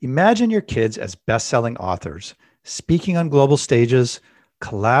Imagine your kids as best-selling authors, speaking on global stages,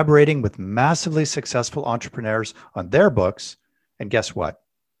 collaborating with massively successful entrepreneurs on their books, and guess what?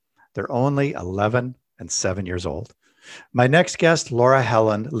 They're only 11 and 7 years old. My next guest, Laura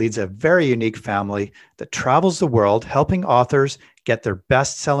Helen, leads a very unique family that travels the world helping authors get their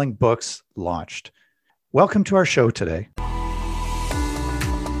best-selling books launched. Welcome to our show today.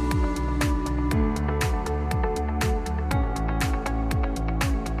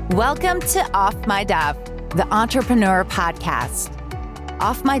 Welcome to Off My Duff, the Entrepreneur Podcast.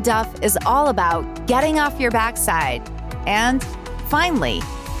 Off My Duff is all about getting off your backside and, finally,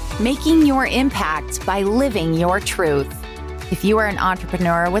 making your impact by living your truth. If you are an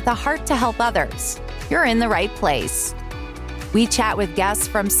entrepreneur with a heart to help others, you're in the right place. We chat with guests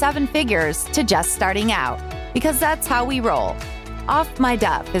from 7 figures to just starting out, because that's how we roll. Off My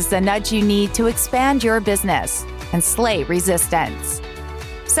Duff is the nudge you need to expand your business and slay resistance.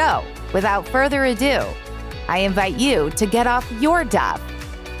 So, without further ado, I invite you to get off your duff.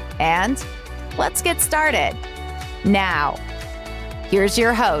 And let's get started. Now, here's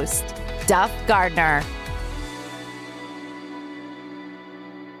your host, Duff Gardner.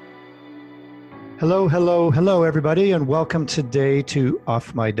 Hello, everybody, and welcome today to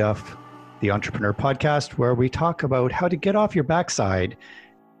Off My Duff, the Entrepreneur Podcast, where we talk about how to get off your backside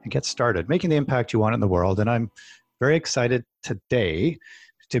and get started, making the impact you want in the world. And I'm very excited today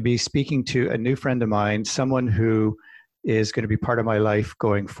to be speaking to a new friend of mine, someone who is going to be part of my life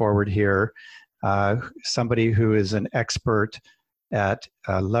going forward here, somebody who is an expert at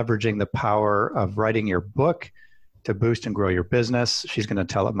leveraging the power of writing your book to boost and grow your business. She's going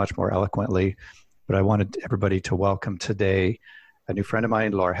to tell it much more eloquently, but I wanted everybody to welcome today a new friend of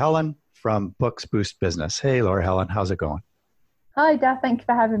mine, Laura Helen from Books Boost Business. Hey, Laura Helen, how's it going? Hi, Duff. Thank you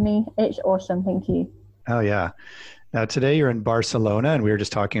for having me. It's awesome. Thank you. Oh, yeah. Now, today you're in Barcelona, and we were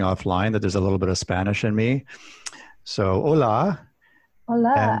just talking offline that there's a little bit of Spanish in me. So, hola.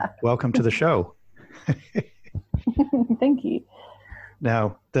 Hola. And welcome to the show. Thank you.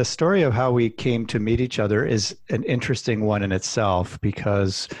 Now, the story of how we came to meet each other is an interesting one in itself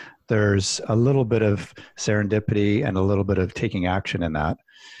because there's a little bit of serendipity and a little bit of taking action in that.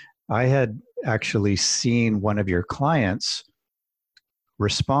 I had actually seen one of your clients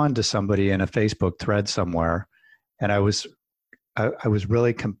respond to somebody in a Facebook thread somewhere, and I was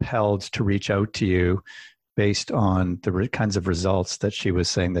really compelled to reach out to you based on the kinds of results that she was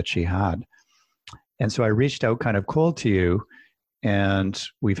saying that she had. And so I reached out kind of cold to you, and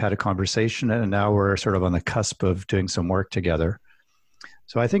we've had a conversation, and now we're sort of on the cusp of doing some work together.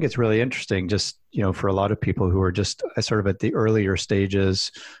 So I think it's really interesting just, for a lot of people who are just sort of at the earlier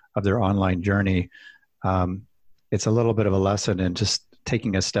stages of their online journey, it's a little bit of a lesson in just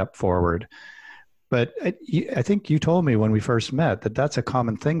taking a step forward. But I think you told me when we first met that that's a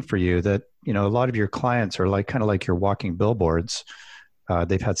common thing for you, that, a lot of your clients are kind of like your walking billboards.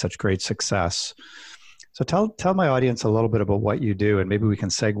 They've had such great success. So tell my audience a little bit about what you do, and maybe we can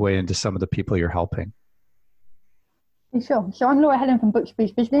segue into some of the people you're helping. Sure. So I'm Laura Helen from Books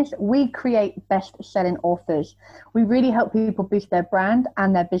Boost Business. We create best-selling authors. We really help people boost their brand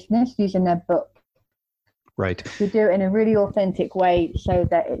and their business using their book. Right. We do it in a really authentic way so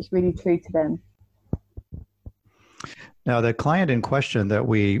that it's really true to them. Now, the client in question that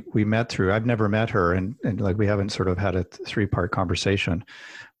we met through, I've never met her, and we haven't sort of had a 3-part conversation.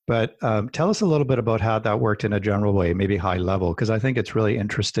 But tell us a little bit about how that worked in a general way, maybe high level, because I think it's really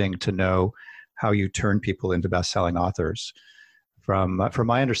interesting to know how you turn people into best-selling authors. From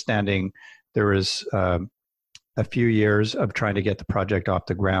my understanding, there was a few years of trying to get the project off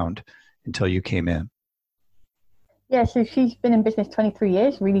the ground until you came in. Yeah, so she's been in business 23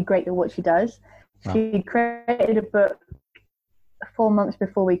 years, really great at what she does. Wow. She created a book 4 months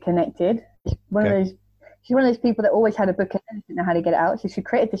before we connected. She's one of those people that always had a book and didn't know how to get it out. So she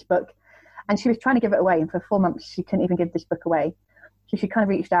created this book, and she was trying to give it away. And for 4 months, she couldn't even give this book away. So she kind of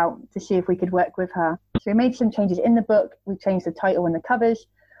reached out to see if we could work with her. So we made some changes in the book. We changed the title and the covers.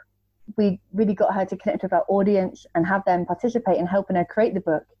 We really got her to connect with our audience and have them participate in helping her create the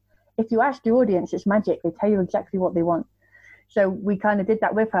book. If you ask your audience, it's magic. They tell you exactly what they want. So we kind of did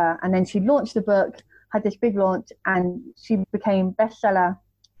that with her. And then she launched the book, had this big launch, and she became bestseller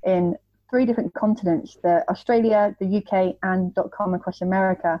in 3 different continents, Australia, the UK, and .com across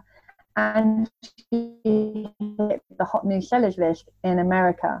America. And she hit the hot new sellers list in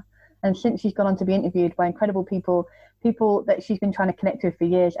America. And since she's gone on to be interviewed by incredible people that she's been trying to connect with for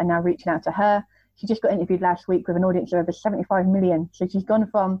years and now reaching out to her. She just got interviewed last week with an audience of over 75 million. So she's gone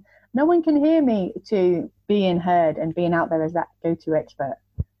from no one can hear me to being heard and being out there as that go-to expert.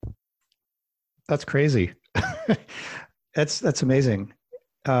 That's crazy. That's amazing.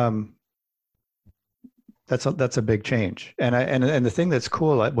 um, that's a big change. And the thing that's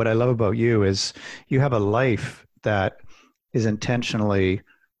cool, what I love about you is you have a life that is intentionally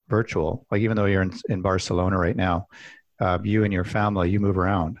virtual. Like even though you're in Barcelona right now, you and your family, you move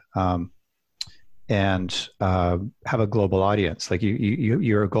around. And have a global audience. Like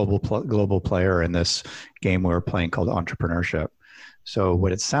you're a global player in this game we're playing called entrepreneurship. So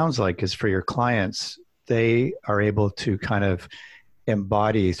what it sounds like is for your clients, they are able to kind of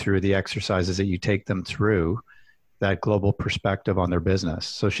embody through the exercises that you take them through that global perspective on their business.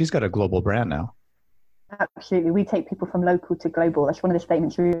 So she's got a global brand now. Absolutely. We take people from local to global. That's one of the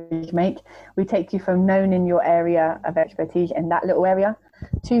statements we make. We take you from known in your area of expertise in that little area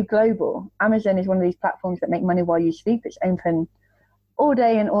to global. Amazon is one of these platforms that make money while you sleep. It's open all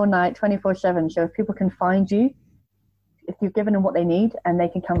day and all night, 24/7. So if people can find you, if you've given them what they need and they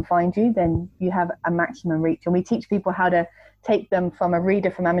can come find you, then you have a maximum reach. And we teach people how to take them from a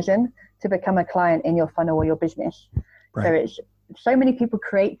reader from Amazon to become a client in your funnel or your business. Right. So many people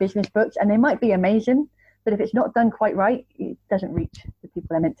create business books and they might be amazing, but if it's not done quite right, it doesn't reach the people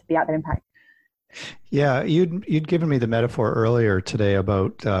they're meant to be out there impact. Yeah, you'd given me the metaphor earlier today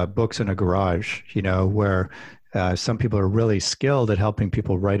about books in a garage, where some people are really skilled at helping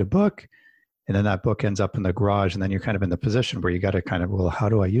people write a book, and then that book ends up in the garage, and then you're kind of in the position where you got to kind of, well, how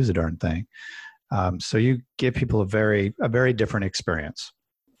do I use a darn thing? So you give people a very different experience.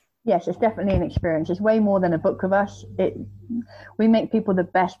 Yes, it's definitely an experience. It's way more than a book with us. We make people the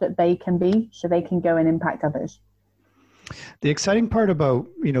best that they can be so they can go and impact others. The exciting part about,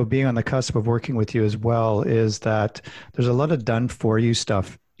 being on the cusp of working with you as well is that there's a lot of done for you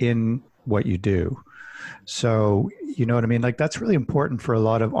stuff in what you do. So, you know what I mean? Like that's really important for a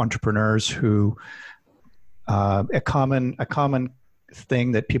lot of entrepreneurs who, a common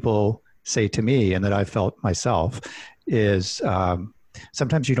thing that people say to me and that I felt myself is,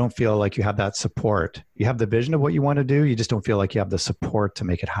 sometimes you don't feel like you have that support. You have the vision of what you want to do. You just don't feel like you have the support to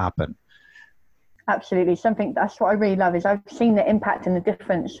make it happen. Absolutely. That's what I really love is I've seen the impact and the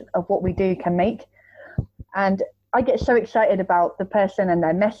difference of what we do can make. And I get so excited about the person and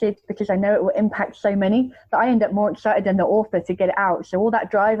their message because I know it will impact so many that I end up more excited than the author to get it out. So all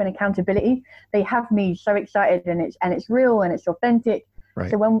that drive and accountability, they have me so excited and it's real and it's authentic. Right.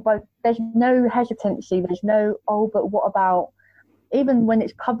 So there's no hesitancy, there's no, but what about, even when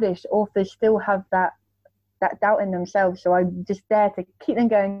it's published, authors still have that doubt in themselves. So I'm just there to keep them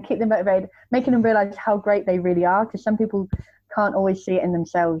going, keep them motivated, making them realize how great they really are. Because some people can't always see it in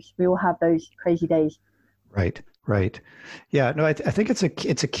themselves. We all have those crazy days. Right. Yeah, no, I think it's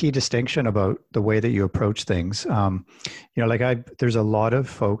a key distinction about the way that you approach things. There's a lot of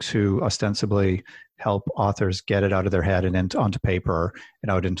folks who ostensibly help authors get it out of their head and onto paper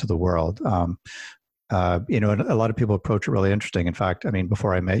and out into the world. And a lot of people approach it really interesting. In fact,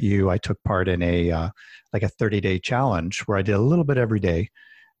 before I met you, I took part in a 30-day challenge where I did a little bit every day,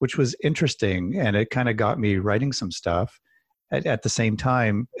 which was interesting. And it kind of got me writing some stuff. At the same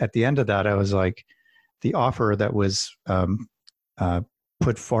time, at the end of that, I was like, the offer that was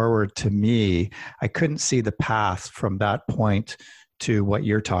put forward to me, I couldn't see the path from that point to what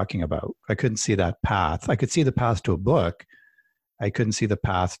you're talking about. I couldn't see that path. I could see the path to a book. I couldn't see the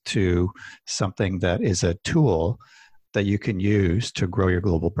path to something that is a tool that you can use to grow your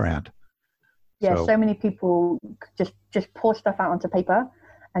global brand. Yeah, so many people just pour stuff out onto paper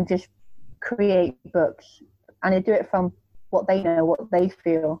and just create books. And they do it from what they know, what they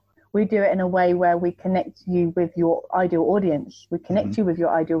feel. We do it in a way where we connect you with your ideal audience. We connect you with your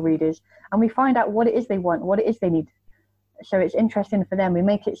ideal readers. And we find out what it is they want, what it is they need. So it's interesting for them. We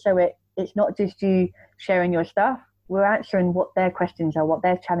make it so it's not just you sharing your stuff. We're answering what their questions are, what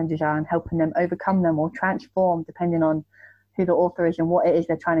their challenges are, and helping them overcome them or transform depending on who the author is and what it is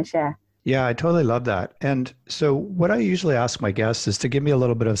they're trying to share. Yeah, I totally love that. And so what I usually ask my guests is to give me a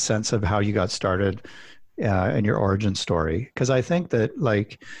little bit of sense of how you got started in your origin story. Because I think that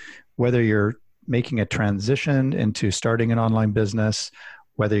whether you're making a transition into starting an online business,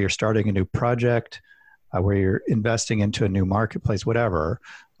 whether you're starting a new project, where you're investing into a new marketplace, whatever,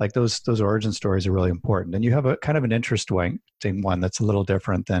 those origin stories are really important. And you have a kind of an interesting one that's a little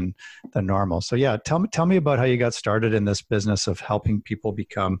different than normal. So yeah, tell me about how you got started in this business of helping people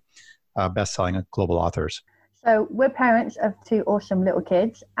become best-selling global authors. So we're parents of two awesome little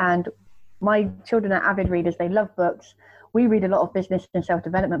kids, and my children are avid readers. They love books. We read a lot of business and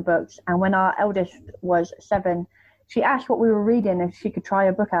self-development books. And when our eldest was 7, she asked what we were reading if she could try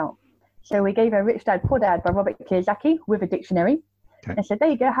a book out. So we gave her Rich Dad, Poor Dad by Robert Kiyosaki with a dictionary. Okay. And said, there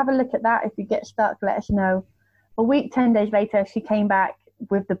you go, have a look at that. If you get stuck, let us know. A week, 10 days later, she came back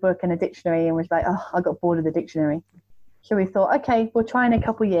with the book and a dictionary and was like, I got bored of the dictionary. So we thought, okay, we'll try in a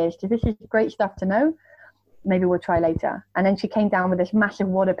couple of years because this is great stuff to know. Maybe we'll try later. And then she came down with this massive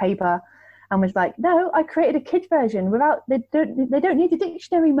wad of paper and was like, no, I created a kid version without, they don't need a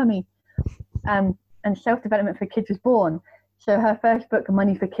dictionary, mummy. And Self-Development for Kids was born. So her first book,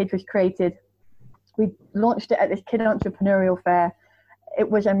 Money for Kids, was created. We launched it at this kid entrepreneurial fair. It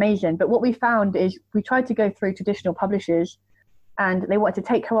was amazing. But what we found is we tried to go through traditional publishers and they wanted to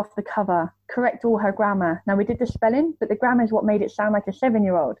take her off the cover, correct all her grammar. Now we did the spelling, but the grammar is what made it sound like a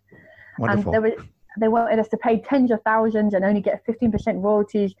 7-year-old. Wonderful. And they wanted us to pay tens of thousands and only get 15%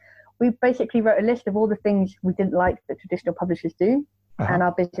 royalties. We basically wrote a list of all the things we didn't like that traditional publishers do. And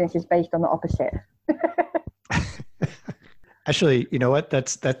our business is based on the opposite. Actually, you know what?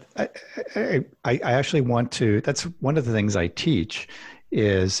 I actually want to, that's one of the things I teach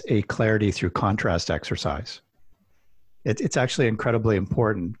is a clarity through contrast exercise. It's actually incredibly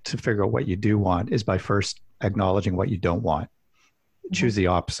important to figure out what you do want is by first acknowledging what you don't want. Choose the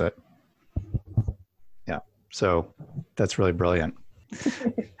opposite. Yeah. So that's really brilliant.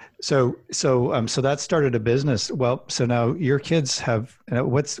 So that started a business. Well, so now your kids have,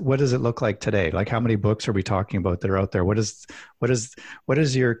 what does it look like today? Like how many books are we talking about that are out there? What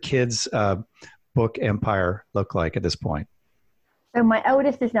does your kids' book empire look like at this point? So my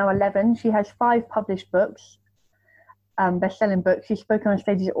eldest is now 11. She has 5 published books, best-selling books. She's spoken on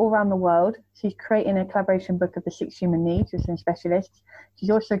stages all around the world. She's creating a collaboration book of the 6 human needs with some specialists. She's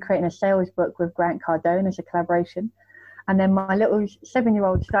also creating a sales book with Grant Cardone as a collaboration. And then my little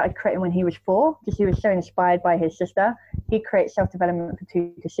 7-year-old started creating when he was 4, because he was so inspired by his sister. He creates self-development for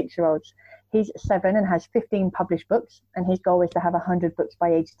 2 to 6-year-olds. He's 7 and has 15 published books, and his goal is to have 100 books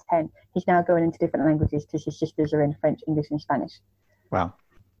by age 10. He's now going into different languages because his sisters are in French, English, and Spanish. Wow.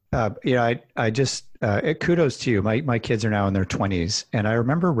 I just, kudos to you. My kids are now in their 20s. And I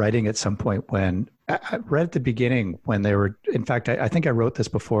remember writing at some point when, right at the beginning when they were, in fact, I think I wrote this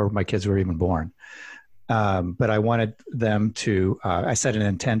before my kids were even born. But I wanted them to, I set an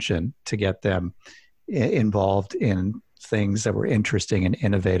intention to get them involved in things that were interesting and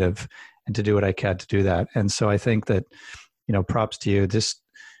innovative and to do what I can to do that. And so I think that, props to you.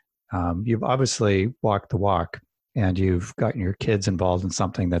 You've obviously walked the walk and you've gotten your kids involved in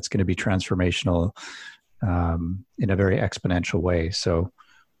something that's going to be transformational in a very exponential way. So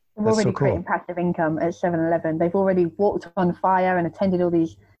they're already creating passive income at 7-Eleven. They've already walked on fire and attended all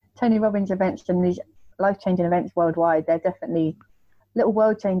these Tony Robbins events and these life-changing events worldwide. They're definitely little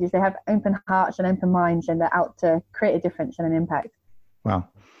world changers. They have open hearts and open minds, and they're out to create a difference and an impact. Wow.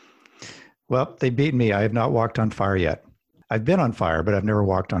 Well, they beat me. I have not walked on fire yet. I've been on fire, but I've never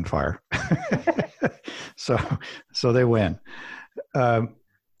walked on fire. So they win.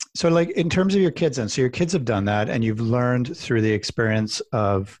 So like in terms of your kids then, so your kids have done that and you've learned through the experience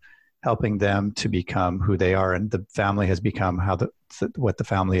of helping them to become who they are, and the family has become what the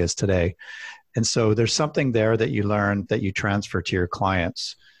family is today. And so there's something there that you learned that you transfer to your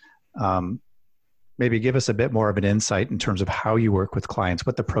clients. Maybe give us a bit more of an insight in terms of how you work with clients,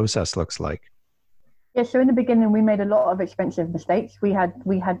 what the process looks like. Yeah, so in the beginning, we made a lot of expensive mistakes. We had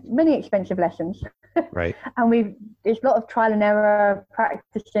many expensive lessons. Right. And there's a lot of trial and error,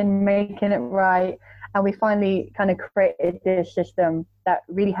 practicing, making it right. And we finally kind of created this system that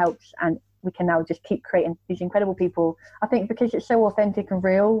really helps. And we can now just keep creating these incredible people. I think because it's so authentic and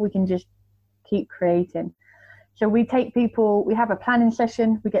real, we can just keep creating. So we take people, we have a planning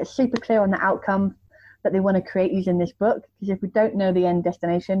session. We get super clear on the outcome that they want to create using this book. Because if we don't know the end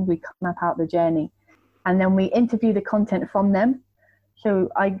destination, we map out the journey. And then we interview the content from them. So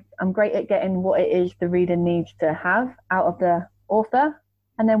I'm great at getting what it is the reader needs to have out of the author.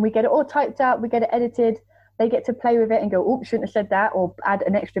 And then we get it all typed out, we get it edited. They get to play with it and go, oops, shouldn't have said that, or add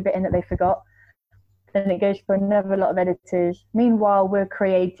an extra bit in that they forgot. Then it goes for another lot of editors. Meanwhile, we're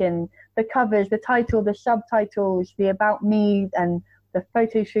creating the covers, the title, the subtitles, the about me, and the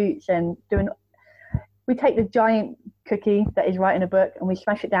photo shoots, and we take the giant cookie that is writing a book and we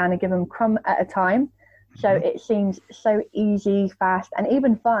smash it down and give them crumb at a time. So it seems so easy, fast, and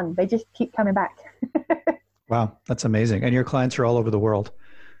even fun. They just keep coming back. Wow, that's amazing. And your clients are all over the world?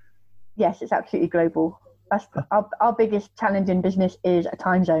 Yes, it's absolutely global. That's our biggest challenge in business is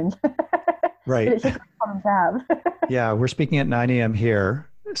time zones. Right. But it's a good problem to have. Yeah, we're speaking at 9 a.m. here.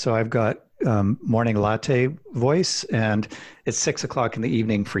 So I've got morning latte voice, and it's 6 o'clock in the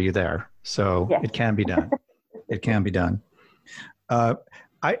evening for you there. So yes. It can be done. It can be done.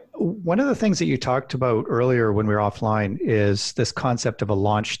 One of the things that you talked about earlier when we were offline is this concept of a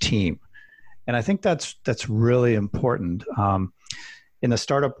launch team. And I think that's really important. In the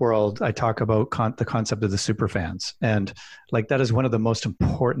startup world, I talk about the concept of the superfans. And like that is one of the most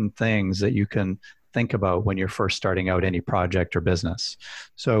important things that you can think about when you're first starting out any project or business.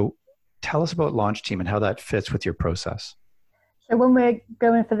 So tell us about Launch Team and how that fits with your process. So when we're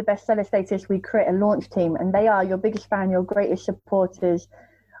going for the bestseller status, we create a launch team, and they are your biggest fan, your greatest supporters.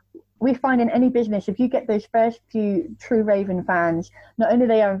 We find in any business, if you get those first few true Raven fans, not only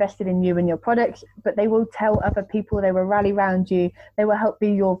they are invested in you and your products, but they will tell other people, they will rally around you, they will help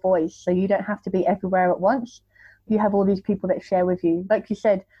be your voice. So you don't have to be everywhere at once. You have all these people that share with you. Like you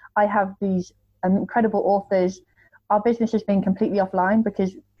said, I have these incredible authors. Our business has been completely offline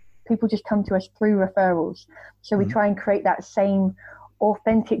because people just come to us through referrals. So we try and create that same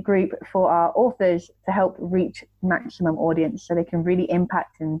authentic group for our authors to help reach maximum audience so they can really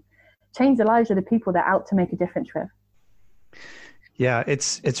impact and change the lives of the people they're out to make a difference with. Yeah,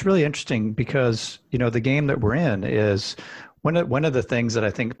 it's really interesting because, the game that we're in is one of the things that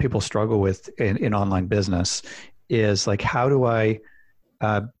I think people struggle with in online business is like, how do I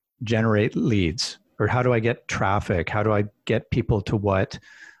generate leads, or how do I get traffic? How do I get people to what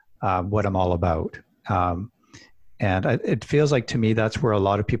I'm all about? And it feels like to me, that's where a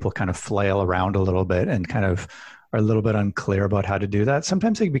lot of people kind of flail around a little bit and kind of are a little bit unclear about how to do that.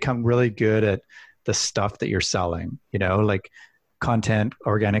 Sometimes they become really good at the stuff that you're selling, like content,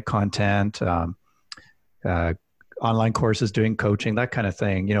 organic content, online courses, doing coaching, that kind of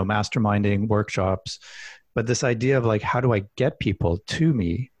thing, masterminding, workshops. But this idea of like, how do I get people to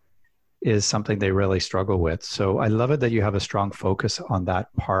me is something they really struggle with. So I love it that you have a strong focus on that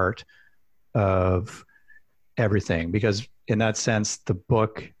part of everything, because in that sense, the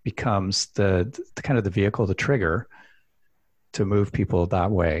book becomes the kind of the vehicle, the trigger to move people that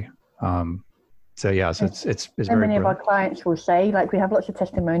way. So it's very many brilliant. of our clients will say, like, we have lots of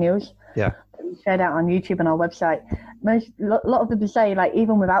testimonials. Yeah. That we shared out on YouTube and our website. A lot of them say, like,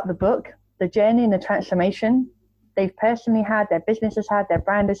 even without the book, the journey and the transformation they've personally had, their business has had, their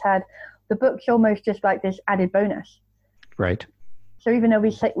brand has had, the book's almost just like this added bonus. Right. So even though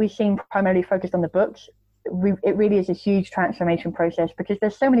we seem primarily focused on the books, it really is a huge transformation process, because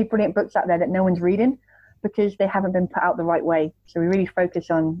there's so many brilliant books out there that no one's reading because they haven't been put out the right way. So we really focus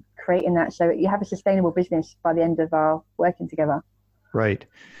on creating that so you have a sustainable business by the end of our working together. Right.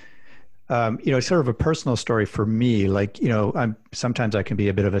 Sort of a personal story for me, like, sometimes I can be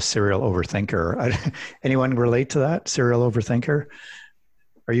a bit of a serial overthinker. Anyone relate to that? Serial overthinker?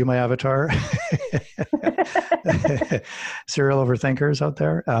 Are you my avatar? Serial overthinkers out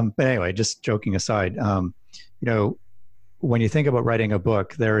there. But anyway, just joking aside, when you think about writing a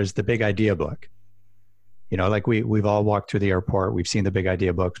book, there is the big idea book. Like we've all walked through the airport. We've seen the big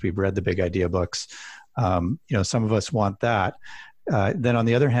idea books. We've read the big idea books. Some of us want that. Then on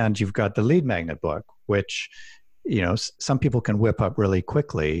the other hand, you've got the lead magnet book, which, some people can whip up really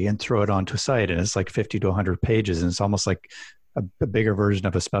quickly and throw it onto a site, and it's like 50 to 100 pages, and it's almost like a bigger version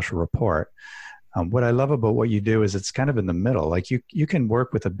of a special report. What I love about what you do is it's kind of in the middle. Like you can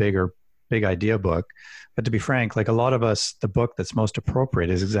work with a big idea book, but to be frank, like a lot of us, the book that's most appropriate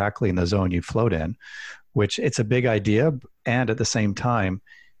is exactly in the zone you float in, which it's a big idea, and at the same time,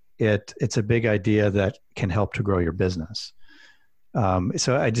 it's a big idea that can help to grow your business.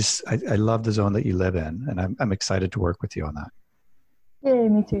 So I love the zone that you live in, and I'm excited to work with you on that. Yeah,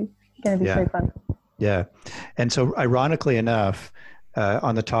 me too. It's going to be so fun. Yeah. And so ironically enough,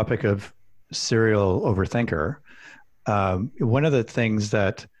 on the topic of serial overthinker, one of the things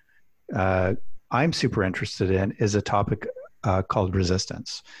that I'm super interested in is a topic called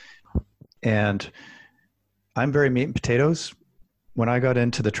resistance. And I'm very meat and potatoes. When I got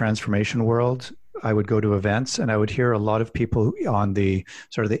into the transformation world, I would go to events and I would hear a lot of people on the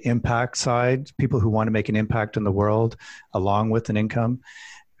sort of the impact side, people who want to make an impact in the world along with an income,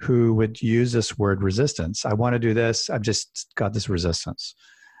 who would use this word resistance. I want to do this. I've just got this resistance.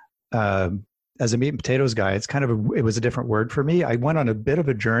 As a meat and potatoes guy, it was a different word for me. I went on a bit of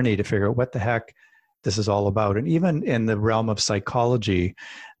a journey to figure out what the heck this is all about. And even in the realm of psychology,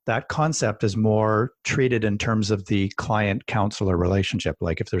 that concept is more treated in terms of the client-counselor relationship,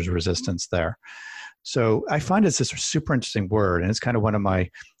 like if there's resistance there. So I find it's this super interesting word, and it's kind of one of my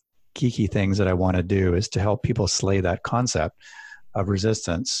geeky things that I want to do is to help people slay that concept of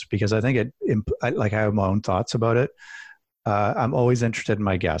resistance, because I think I have my own thoughts about it. I'm always interested in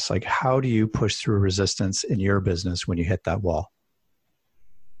my guests. Like, how do you push through resistance in your business when you hit that wall?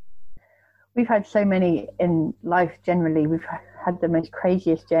 We've had so many in life generally. We've had the most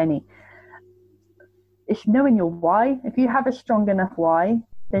craziest journey. It's knowing your why. If you have a strong enough why,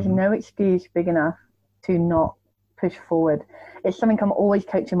 there's no excuse big enough to not push forward. It's something I'm always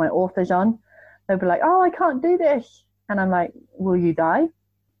coaching my authors on. They'll be like, oh, I can't do this. And I'm like, will you die?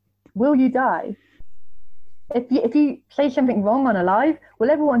 Will you die? If you say something wrong on a live,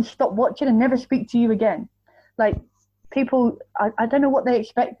 will everyone stop watching and never speak to you again? Like, people, I don't know what they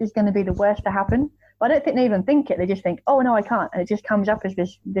expect is going to be the worst to happen, but I don't think they even think it. They just think, oh no, I can't, and it just comes up as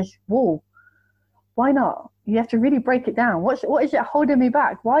this wall. Why not? You have to really break it down. What is it holding me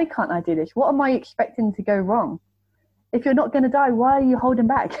back? Why can't I do this? What am I expecting to go wrong? If you're not going to die, why are you holding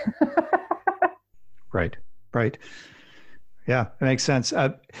back? Right. Yeah, it makes sense.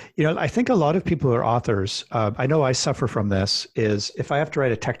 I think a lot of people who are authors, I know I suffer from this, is if I have to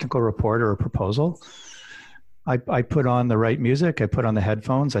write a technical report or a proposal, I put on the right music, I put on the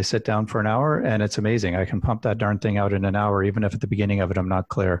headphones, I sit down for an hour, and it's amazing. I can pump that darn thing out in an hour, even if at the beginning of it I'm not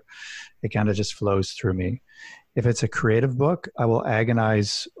clear. It kind of just flows through me. If it's a creative book, I will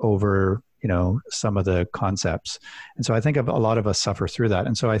agonize over, some of the concepts. And so I think a lot of us suffer through that.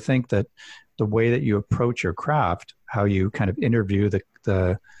 And so I think that the way that you approach your craft, how you kind of interview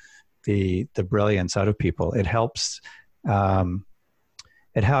the brilliance out of people, it helps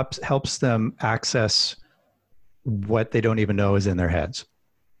them access what they don't even know is in their heads.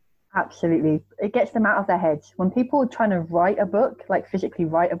 Absolutely. It gets them out of their heads. When people are trying to write a book, like physically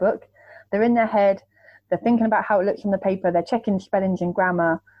write a book, they're in their head, they're thinking about how it looks on the paper, they're checking spellings and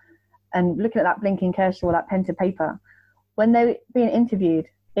grammar and looking at that blinking cursor or that pen to paper. When they're being interviewed,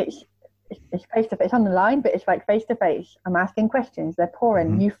 it's face to face. It's on the line, but it's like face to face. I'm asking questions, they're pouring.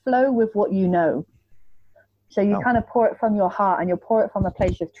 Mm-hmm. You flow with what you know. So you kind of pour it from your heart, and you'll pour it from a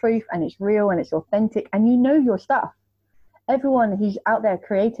place of truth, and it's real and it's authentic, and you know your stuff. Everyone who's out there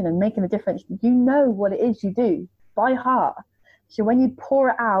creating and making a difference, you know what it is you do by heart. So when you pour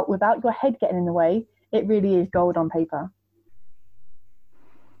it out without your head getting in the way, it really is gold on paper.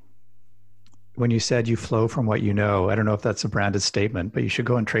 When you said you flow from what you know, I don't know if that's a branded statement, but you should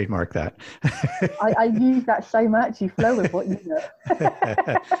go and trademark that. I use that so much. You flow with what you know.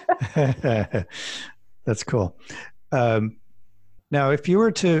 That's cool. Now,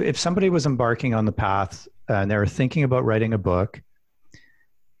 if somebody was embarking on the path and they're thinking about writing a book,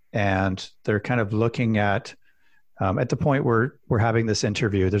 and they're kind of looking at the point where we're having this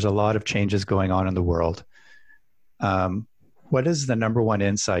interview, there's a lot of changes going on in the world. What is the number one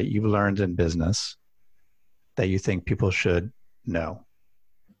insight you've learned in business that you think people should know?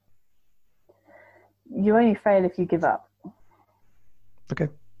 You only fail if you give up. Okay.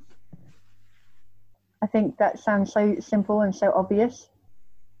 I think that sounds so simple and so obvious.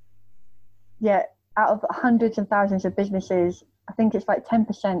 Yet out of hundreds and thousands of businesses, I think it's like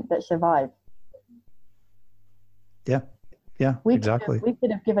 10% that survive. Yeah, exactly. We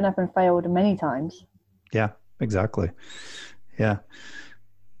could have given up and failed many times. Yeah, exactly. Yeah.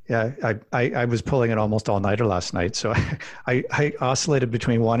 I was pulling an almost all-nighter last night, so I oscillated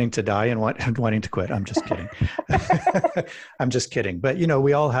between wanting to die and wanting to quit. I'm just kidding. I'm just kidding. But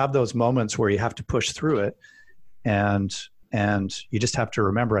we all have those moments where you have to push through it, and you just have to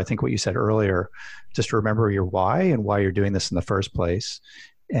remember. I think what you said earlier, just remember your why and why you're doing this in the first place,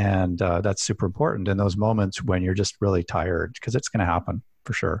 and that's super important in those moments when you're just really tired, because it's going to happen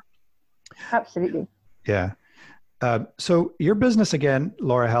for sure. Absolutely. Yeah. So your business, again,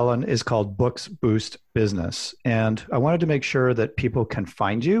 Laura Helen, is called Books Boost Business. And I wanted to make sure that people can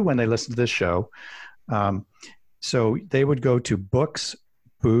find you when they listen to this show. So they would go to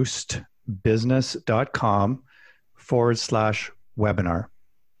booksboostbusiness.com/webinar.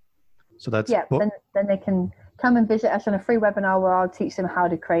 So that's then they can come and visit us on a free webinar where I'll teach them how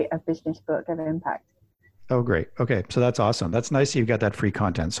to create a business book of impact. Oh, great. Okay. So that's awesome. That's nice. You've got that free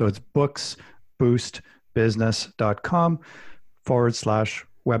content. So it's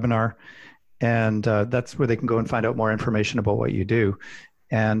booksboostbusiness.com/webinar. And that's where they can go and find out more information about what you do.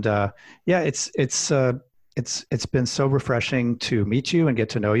 And it's been so refreshing to meet you and get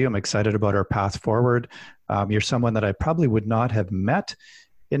to know you. I'm excited about our path forward. You're someone that I probably would not have met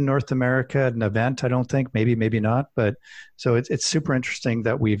in North America at an event, I don't think, maybe not. But so it's super interesting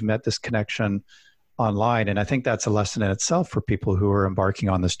that we've met this connection online. And I think that's a lesson in itself for people who are embarking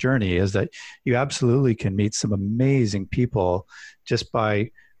on this journey, is that you absolutely can meet some amazing people just by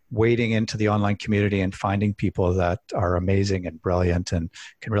wading into the online community and finding people that are amazing and brilliant and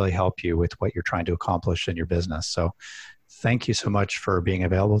can really help you with what you're trying to accomplish in your business. So thank you so much for being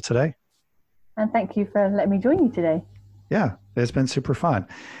available today. And thank you for letting me join you today. Yeah, it's been super fun.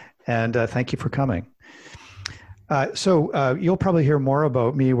 And thank you for coming. So you'll probably hear more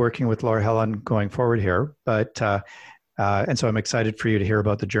about me working with Laura Helen going forward here, and so I'm excited for you to hear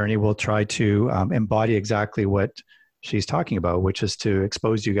about the journey. We'll try to embody exactly what she's talking about, which is to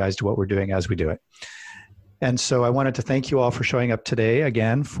expose you guys to what we're doing as we do it. And so I wanted to thank you all for showing up today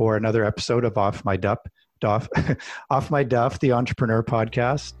again for another episode of Off My Duff, the Entrepreneur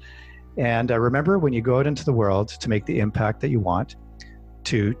Podcast. And remember, when you go out into the world to make the impact that you want,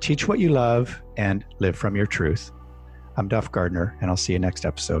 to teach what you love and live from your truth. I'm Duff Gardner, and I'll see you next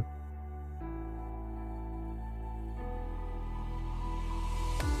episode.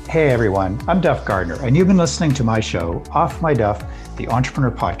 Hey everyone, I'm Duff Gardner, and you've been listening to my show, Off My Duff, the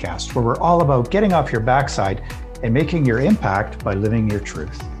Entrepreneur Podcast, where we're all about getting off your backside and making your impact by living your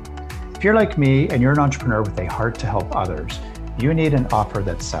truth. If you're like me and you're an entrepreneur with a heart to help others, you need an offer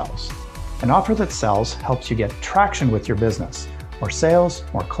that sells. An offer that sells helps you get traction with your business. More sales,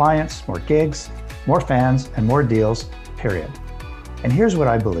 more clients, more gigs, more fans, and more deals, period. And here's what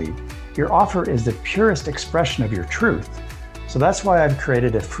I believe. Your offer is the purest expression of your truth. So that's why I've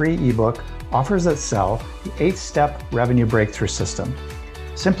created a free ebook, Offers That Sell, the 8-step revenue breakthrough system.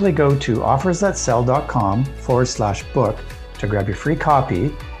 Simply go to offersthatsell.com/book to grab your free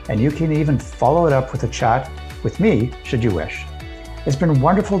copy, and you can even follow it up with a chat with me should you wish. It's been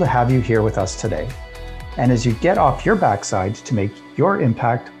wonderful to have you here with us today. And as you get off your backside to make your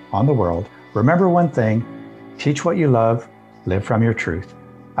impact on the world, remember one thing: teach what you love, live from your truth.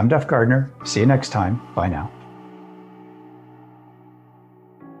 I'm Duff Gardner. See you next time. Bye now.